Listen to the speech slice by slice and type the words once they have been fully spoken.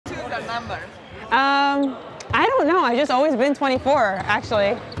your number? I don't know. I've just always been 24,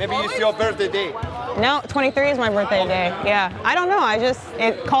 actually. Maybe it's your birthday day. No, 23 is my birthday day. Yeah. I don't know.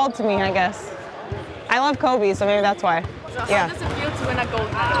 It called to me, I guess. I love Kobe, so maybe that's why. So how does it feel to win a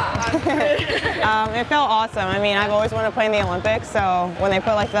gold medal? It felt awesome. I mean, I've always wanted to play in the Olympics, so when they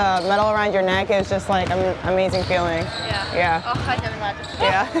put like the medal around your neck, it was just like an amazing feeling. Yeah. Yeah. Oh, I can imagine.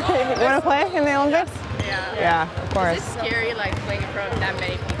 Yeah. You want to play in the Olympics? Yeah. Yeah, of course. Is it scary, like playing in front of that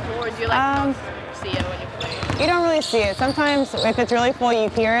many people, or do you like see it when you play? You don't really see it. Sometimes if it's really full, you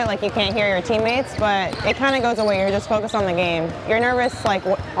hear it, like you can't hear your teammates, but it kind of goes away. You're just focused on the game. You're nervous like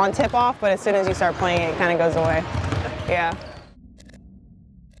on tip-off, but as soon as you start playing, it kind of goes away. Yeah.